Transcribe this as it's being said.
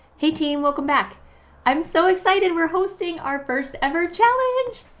Hey team, welcome back. I'm so excited. We're hosting our first ever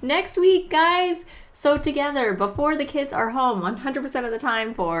challenge next week, guys. So together, before the kids are home 100% of the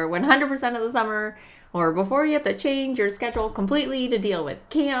time for 100% of the summer, or before you have to change your schedule completely to deal with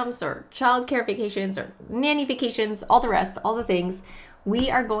camps or childcare vacations or nanny vacations, all the rest, all the things,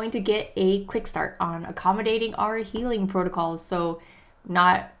 we are going to get a quick start on accommodating our healing protocols. So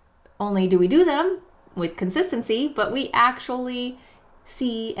not only do we do them with consistency, but we actually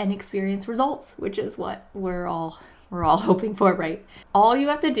see and experience results, which is what we're all hoping for, right? All you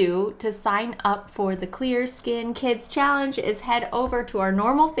have to do to sign up for the Clear Skin Kids Challenge is head over to our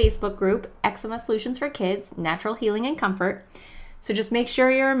normal Facebook group, Eczema Solutions for Kids, Natural Healing and Comfort. So just make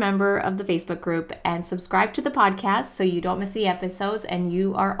sure you're a member of the Facebook group and subscribe to the podcast so you don't miss the episodes and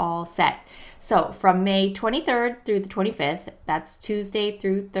you are all set. So from May 23rd through the 25th, that's Tuesday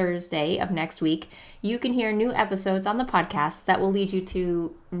through Thursday of next week, you can hear new episodes on the podcast that will lead you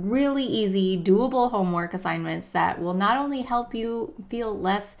to really easy, doable homework assignments that will not only help you feel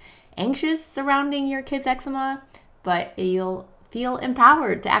less anxious surrounding your kid's eczema, but you'll feel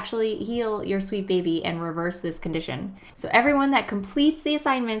empowered to actually heal your sweet baby and reverse this condition. So everyone that completes the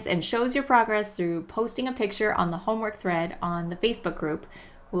assignments and shows your progress through posting a picture on the homework thread on the Facebook group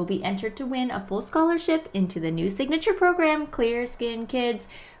will be entered to win a full scholarship into the new signature program, Clear Skin Kids,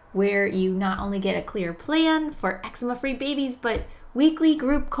 where you not only get a clear plan for eczema-free babies, but weekly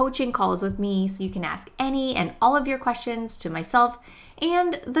group coaching calls with me so you can ask any and all of your questions to myself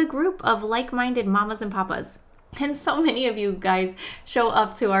and the group of like-minded mamas and papas. And so many of you guys show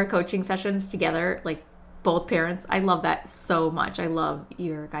up to our coaching sessions together, like both parents. I love that so much. I love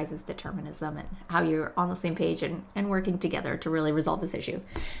your guys' determinism and how you're on the same page and working together to really resolve this issue.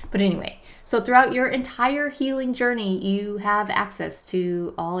 But anyway, so throughout your entire healing journey, you have access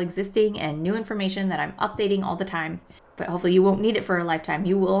to all existing and new information that I'm updating all the time. But hopefully you won't need it for a lifetime.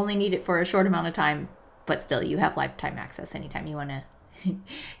 You will only need it for a short amount of time, but still you have lifetime access anytime you want to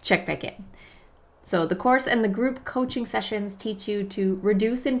check back in. So the course and the group coaching sessions teach you to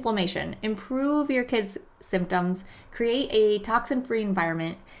reduce inflammation, improve your kids' symptoms, create a toxin-free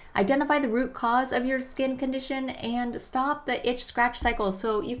environment, identify the root cause of your skin condition, and stop the itch-scratch cycle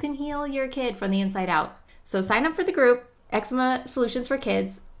so you can heal your kid from the inside out. So sign up for the group, Eczema Solutions for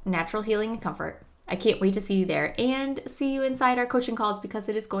Kids, Natural Healing and Comfort. I can't wait to see you there and see you inside our coaching calls because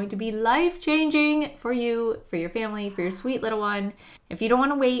it is going to be life-changing for you, for your family, for your sweet little one. If you don't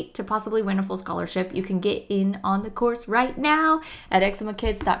want to wait to possibly win a full scholarship, you can get in on the course right now at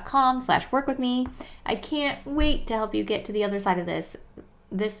eczemakids.com/workwithme. I can't wait to help you get to the other side of this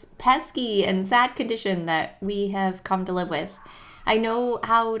pesky and sad condition that we have come to live with. I know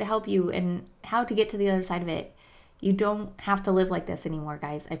how to help you and how to get to the other side of it. You don't have to live like this anymore,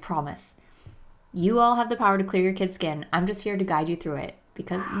 guys. I promise. You all have the power to clear your kid's skin. I'm just here to guide you through it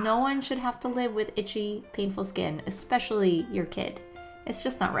because no one should have to live with itchy, painful skin, especially your kid. It's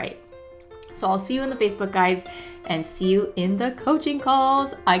just not right. So I'll see you in the Facebook, guys, and see you in the coaching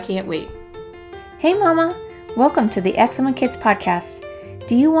calls. I can't wait. Hey, Mama. Welcome to the Eczema Kids podcast.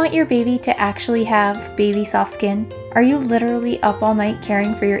 Do you want your baby to actually have baby soft skin? Are you literally up all night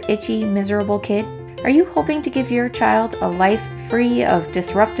caring for your itchy, miserable kid? Are you hoping to give your child a life free of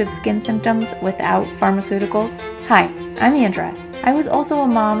disruptive skin symptoms without pharmaceuticals? Hi, I'm Andra. I was also a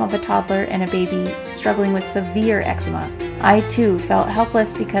mom of a toddler and a baby struggling with severe eczema. I too felt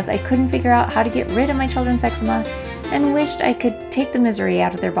helpless because I couldn't figure out how to get rid of my children's eczema and wished I could take the misery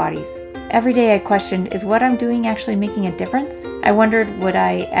out of their bodies. Every day I questioned, is what I'm doing actually making a difference? I wondered, would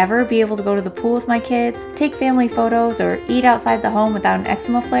I ever be able to go to the pool with my kids, take family photos, or eat outside the home without an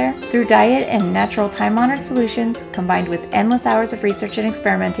eczema flare? Through diet and natural time-honored solutions, combined with endless hours of research and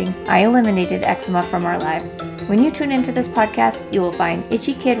experimenting, I eliminated eczema from our lives. When you tune into this podcast, you will find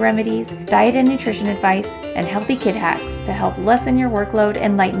itchy kid remedies, diet and nutrition advice, and healthy kid hacks to help lessen your workload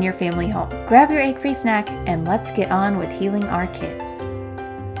and lighten your family home. Grab your egg-free snack, and let's get on with healing our kids.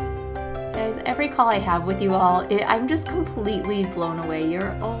 Guys, every call I have with you all, I'm just completely blown away.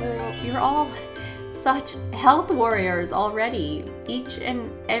 You're all such health warriors already. Each and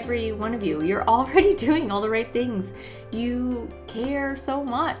every one of you. You're already doing all the right things. You care so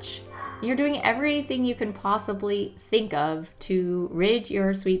much. You're doing everything you can possibly think of to rid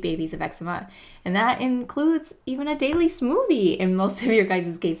your sweet babies of eczema. And that includes even a daily smoothie in most of your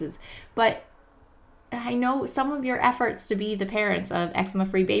guys' cases. But I know some of your efforts to be the parents of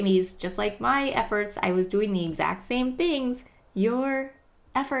eczema-free babies, just like my efforts, I was doing the exact same things. Your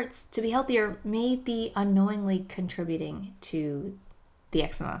efforts to be healthier may be unknowingly contributing to the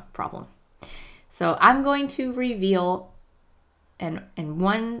eczema problem. So I'm going to reveal And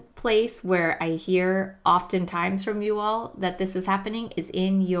one place where I hear oftentimes from you all that this is happening is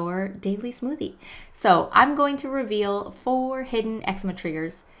in your daily smoothie. So I'm going to reveal 4 hidden eczema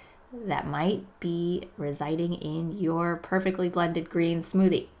triggers that might be residing in your perfectly blended green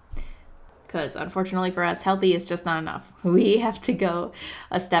smoothie. Because unfortunately for us, healthy is just not enough. We have to go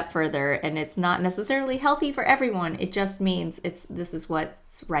a step further, and it's not necessarily healthy for everyone. It just means this is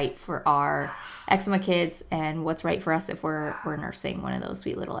what's right for our eczema kids and what's right for us if we're nursing one of those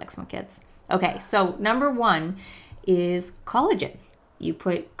sweet little eczema kids. Okay, so number 1 is collagen. You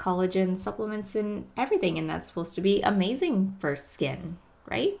put collagen supplements in everything, and that's supposed to be amazing for skin,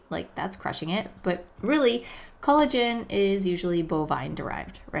 right? Like, that's crushing it. But really, collagen is usually bovine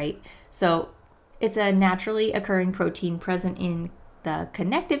derived, right? So it's a naturally occurring protein present in the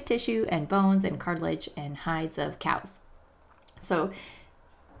connective tissue and bones and cartilage and hides of cows. So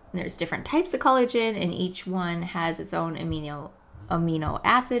there's different types of collagen, and each one has its own amino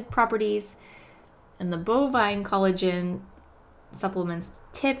acid properties. And the bovine collagen supplements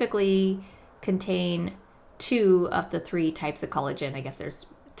typically contain 2 of the 3 types of collagen. I guess there's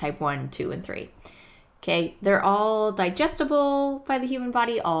type 1, 2, and 3. Okay, they're all digestible by the human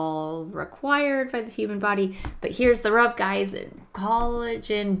body, all required by the human body. But here's the rub, guys.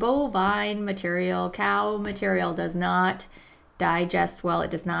 Collagen, bovine material, cow material does not digest well. It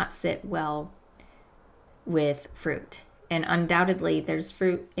does not sit well with fruit. And undoubtedly, there's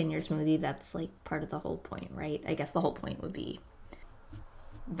fruit in your smoothie. That's like part of the whole point, right? I guess the whole point would be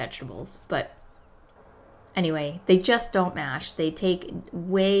vegetables. But anyway, they just don't mash. They take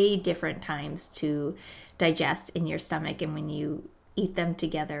way different times to digest in your stomach. And when you eat them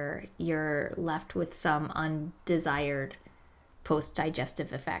together, you're left with some undesired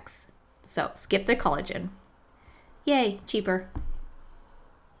post-digestive effects. So skip the collagen. Yay, cheaper.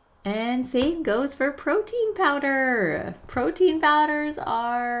 And same goes for protein powder. Protein powders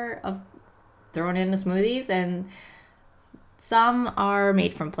are thrown into smoothies, and some are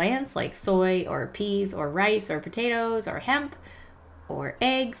made from plants like soy or peas or rice or potatoes or hemp or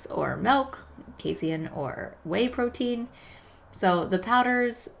eggs or milk, casein or whey protein. So the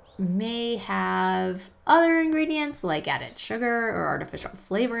powders may have other ingredients like added sugar or artificial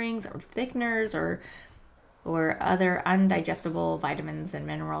flavorings or thickeners or other undigestible vitamins and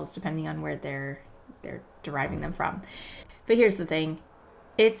minerals depending on where they're deriving them from. But here's the thing.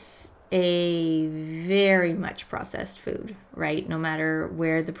 It's a very much processed food, right? No matter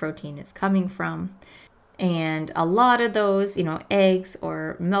where the protein is coming from. And a lot of those, eggs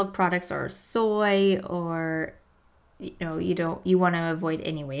or milk products or soy or, you want to avoid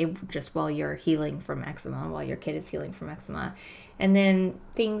anyway, just while you're healing from eczema, while your kid is healing from eczema. And then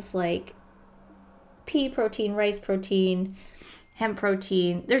things like pea protein, rice protein, hemp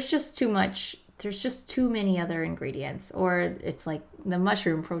protein, there's just too much. There's just too many other ingredients. Or it's like the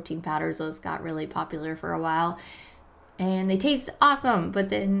mushroom protein powders, those got really popular for a while. And they taste awesome. But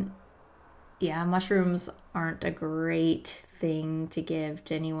then, mushrooms aren't a great thing to give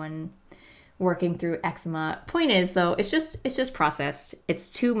to anyone working through eczema. Point is, though, it's just processed. It's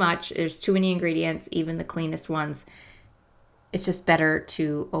too much. There's too many ingredients, even the cleanest ones. It's just better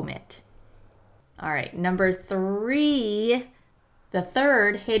to omit. All right, number 3. The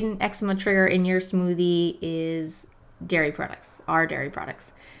third hidden eczema trigger in your smoothie is dairy products, our dairy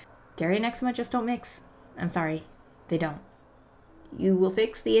products. Dairy and eczema just don't mix. I'm sorry, they don't. You will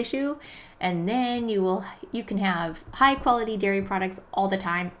fix the issue, and then you can have high quality dairy products all the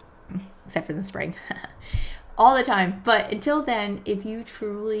time, except for in the spring, all the time. But until then, if you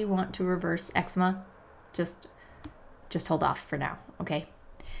truly want to reverse eczema, just hold off for now, okay?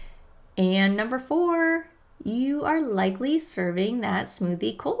 And number 4, you are likely serving that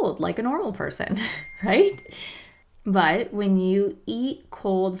smoothie cold like a normal person, right? But when you eat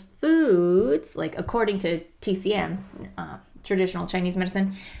cold foods, like according to TCM, traditional Chinese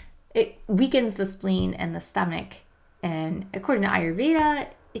medicine, it weakens the spleen and the stomach. And according to Ayurveda,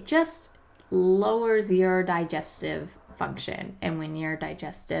 it just lowers your digestive function. And when your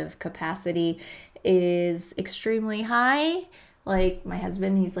digestive capacity is extremely high, like my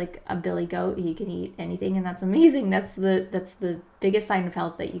husband, he's like a billy goat. He can eat anything, and that's amazing. That's the biggest sign of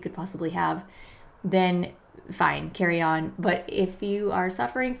health that you could possibly have. Then fine, carry on. But if you are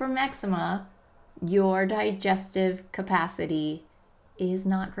suffering from eczema, your digestive capacity is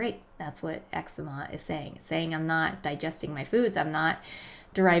not great. That's what eczema is saying. It's saying I'm not digesting my foods. I'm not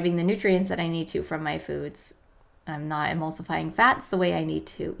deriving the nutrients that I need to from my foods. I'm not emulsifying fats the way I need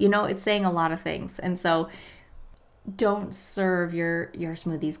to. It's saying a lot of things. And so don't serve your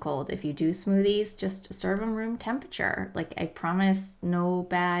smoothies cold. If you do smoothies, just serve them room temperature. Like, I promise no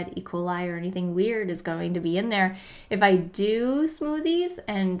bad E. coli or anything weird is going to be in there. If I do smoothies,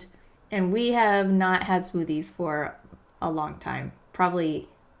 and we have not had smoothies for a long time, probably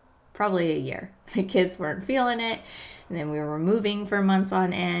a year. The kids weren't feeling it, and then we were moving for months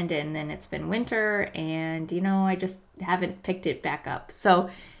on end, and then it's been winter, and I just haven't picked it back up. So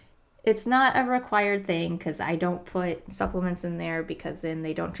it's not a required thing, because I don't put supplements in there, because then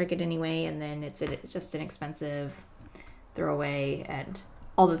they don't drink it anyway, and then it's just an expensive throwaway and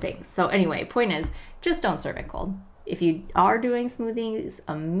all the things. So anyway, point is, just don't serve it cold. If you are doing smoothies,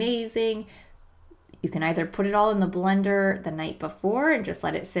 amazing. You can either put it all in the blender the night before and just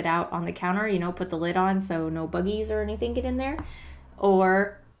let it sit out on the counter, put the lid on so no buggies or anything get in there.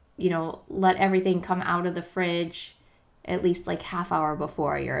 Or, let everything come out of the fridge at least like half hour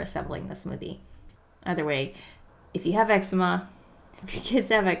before you're assembling the smoothie. Either way, if you have eczema, if your kids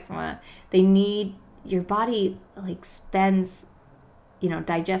have eczema, your body spends,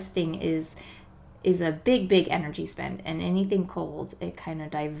 digesting is a big energy spend, and anything cold, it kind of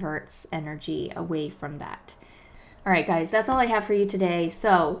diverts energy away from that. All right, guys, that's all I have for you today.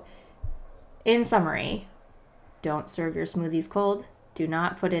 So, in summary, don't serve your smoothies cold. Do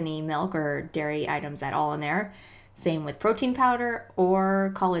not put any milk or dairy items at all in there. Same with protein powder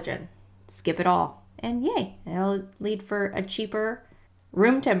or collagen. Skip it all. And yay, it'll lead for a cheaper,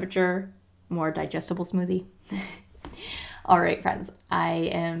 room temperature, more digestible smoothie. All right, friends, I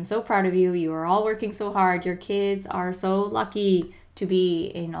am so proud of you. You are all working so hard. Your kids are so lucky to be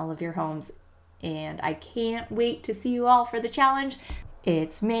in all of your homes. And I can't wait to see you all for the challenge.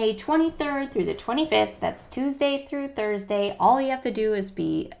 It's May 23rd through the 25th. That's Tuesday through Thursday. All you have to do is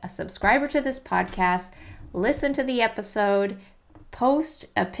be a subscriber to this podcast, listen to the episode, post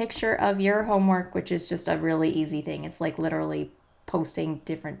a picture of your homework, which is just a really easy thing. It's like literally posting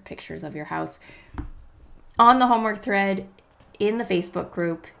different pictures of your house on the homework thread in the Facebook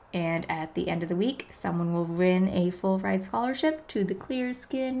group. And at the end of the week, someone will win a full ride scholarship to the Clear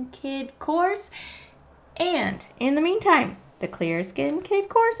Skin Kid course. And in the meantime, the Clear Skin Kid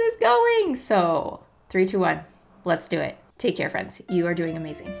course is going. So 3, 2, 1, let's do it. Take care, friends. You are doing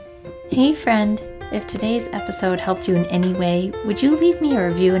amazing. Hey, friend. If today's episode helped you in any way, would you leave me a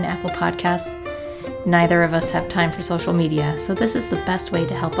review in Apple Podcasts? Neither of us have time for social media, so this is the best way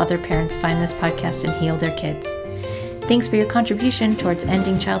to help other parents find this podcast and heal their kids. Thanks for your contribution towards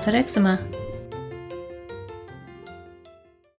ending childhood eczema.